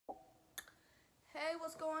Hey,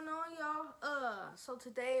 what's going on, y'all? So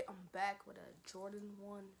today I'm back with a Jordan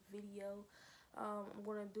 1 video. I'm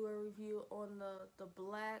gonna do a review on the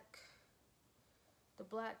black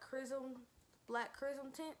prism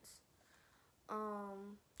tints.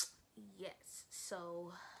 Yes.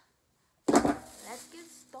 So let's get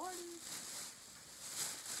started.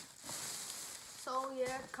 So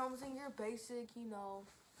yeah, it comes in your basic,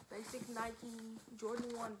 basic Nike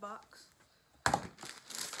Jordan 1 box.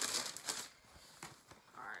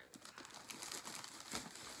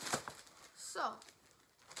 So,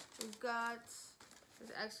 we've got, this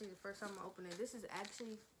is actually the first time I open it. This is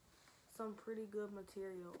actually some pretty good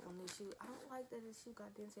material on this shoe. I don't like that this shoe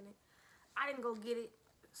got dents in it. I didn't go get it,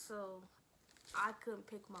 so I couldn't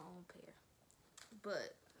pick my own pair.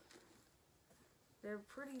 But they're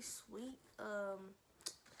pretty sweet.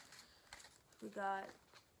 We got,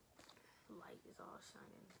 light is all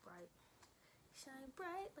shining bright. Shine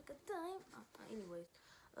bright like a dime. Anyways,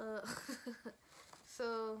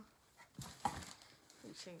 so let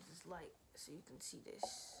me change this light so you can see this.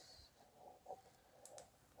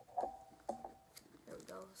 There we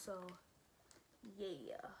go. So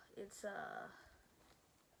yeah, it's a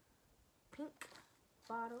pink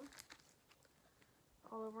bottom,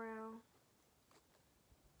 all around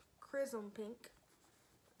prism pink,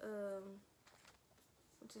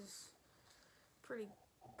 which is pretty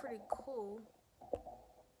cool.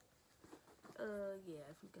 Yeah,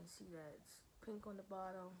 if you can see that, it's pink on the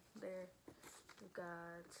bottom there. We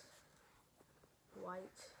got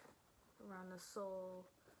white around the sole.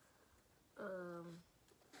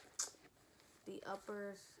 The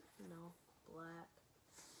uppers, black.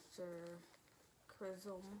 Your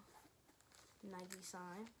prism Nike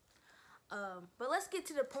sign. But let's get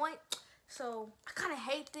to the point. So I kind of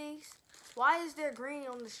hate these. Why is there green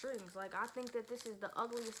on the strings? Like, I think that this is the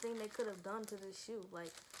ugliest thing they could have done to this shoe.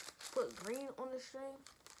 Like, put green on the string.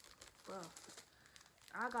 Bro,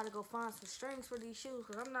 I gotta go find some strings for these shoes,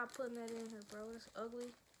 because I'm not putting that in here, bro. It's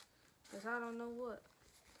ugly. Because I don't know what.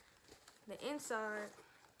 The inside,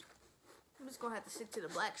 I'm just gonna have to stick to the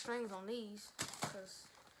black strings on these.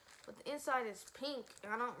 But the inside is pink.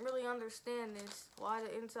 And I don't really understand this. Why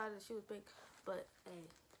the inside of the shoe is pink. But, hey,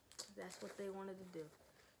 that's what they wanted to do.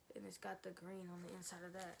 And it's got the green on the inside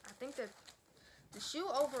of that. I think that the shoe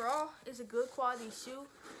overall is a good quality shoe.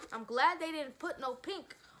 I'm glad they didn't put no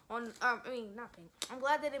pink on, not pink. I'm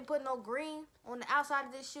glad they didn't put no green on the outside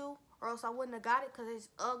of this shoe, or else I wouldn't have got it because it's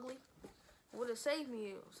ugly. It would have saved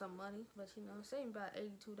me some money, but it saved me about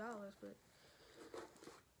 $82, but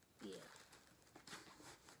yeah.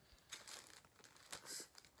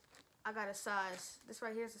 I got a size, this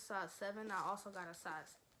right here is a size 7. I also got a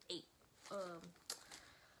size 8.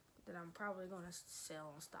 That I'm probably going to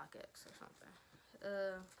sell on StockX or something.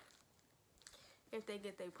 If they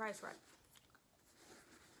get their price right.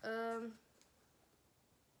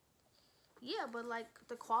 Yeah, but like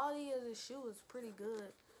the quality of the shoe is pretty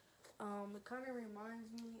good. It kind of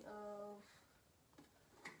reminds me of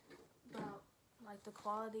about like the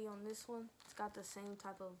quality on this one. It's got the same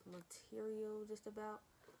type of material just about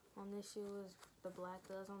on this shoe as the black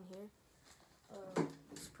does on here.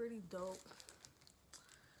 It's pretty dope.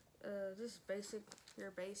 Just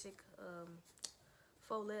your basic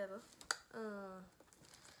faux leather.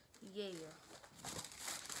 Yeah.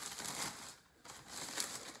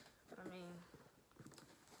 I mean,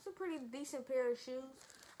 it's a pretty decent pair of shoes.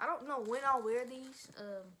 I don't know when I'll wear these.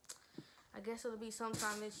 I guess it'll be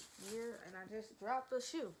sometime this year, and I just dropped a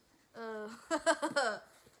shoe.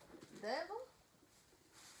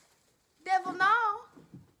 Devil no.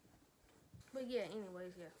 But yeah,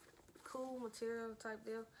 anyways, yeah. Cool material type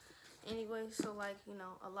deal. Anyway, so like,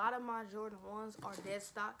 a lot of my Jordan 1s are dead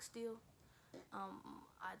stock still.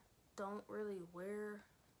 I don't really wear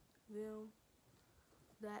them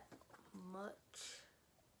that much.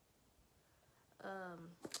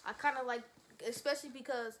 I kind of like, especially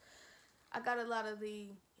because I got a lot of the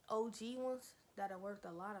OG ones that are worth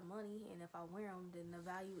a lot of money, and if I wear them, then the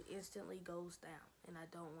value instantly goes down, and I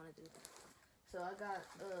don't want to do that. So I got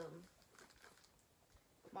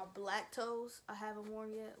my black toes I haven't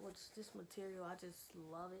worn yet, which this material, I just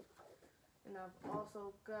love it. And I've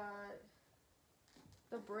also got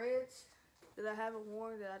the breads that I haven't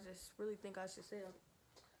worn that I just really think I should sell.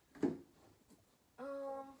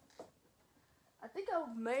 I think I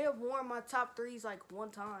may have worn my top 3s like one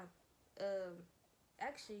time.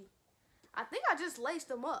 Actually, I think I just laced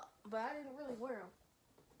them up, but I didn't really wear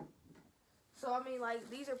them. So I mean, like,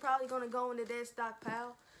 these are probably gonna go in the dead stock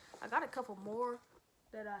pile. I got a couple more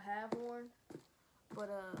that I have worn, but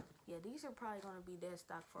yeah, these are probably gonna be dead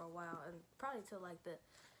stock for a while, and probably till like the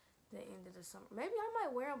end of the summer. Maybe I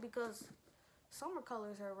might wear them because summer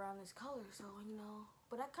colors are around this color, so you know.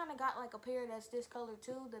 But I kind of got like a pair that's this color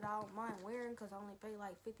too that I don't mind wearing because I only pay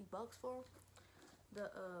like 50 bucks for them.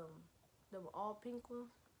 The all pink ones,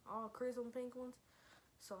 all chrism pink ones.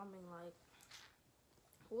 So I mean, like,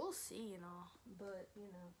 we'll see, you know. But you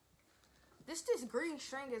know, this green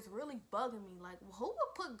string is really bugging me. Like, who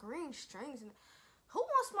would put green strings in? Who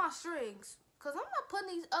wants my strings? Cause I'm not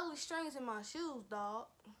putting these ugly strings in my shoes, dog.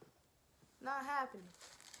 Not happening.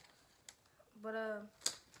 But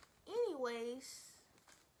anyways,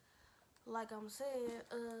 like I'm saying,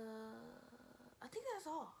 I think that's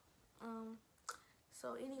all.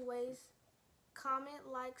 So anyways, comment,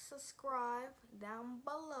 like, subscribe down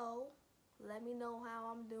below. Let me know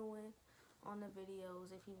how I'm doing on the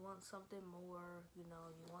videos. If you want something more, you know,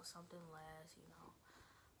 you want something less, you know,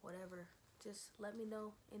 whatever. Just let me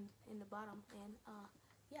know in the bottom. And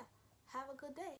yeah, have a good day.